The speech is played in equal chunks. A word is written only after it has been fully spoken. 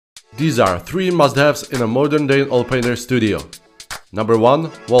These are 3 must-haves in a modern-day oil painter studio. Number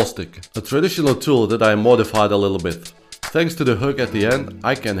 1. Wall stick. A traditional tool that I modified a little bit. Thanks to the hook at the end,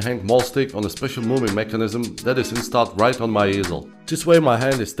 I can hang wall stick on a special moving mechanism that is installed right on my easel. This way my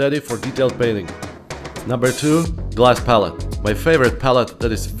hand is steady for detailed painting. Number 2. Glass palette. My favorite palette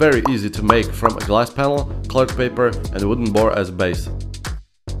that is very easy to make from a glass panel, colored paper and wooden board as base.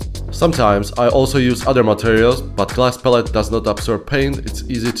 Sometimes I also use other materials, but glass palette does not absorb paint, it's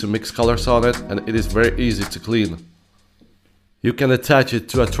easy to mix colors on it and it is very easy to clean. You can attach it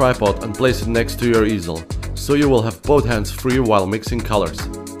to a tripod and place it next to your easel, so you will have both hands free while mixing colors.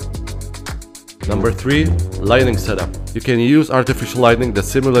 Number 3. Lighting setup. You can use artificial lighting that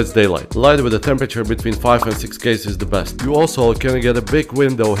simulates daylight. Light with a temperature between 5 and 6 K is the best. You also can get a big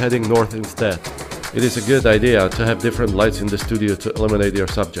window heading north instead. It is a good idea to have different lights in the studio to illuminate your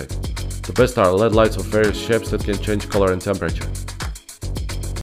subject. The best are LED lights of various shapes that can change color and temperature.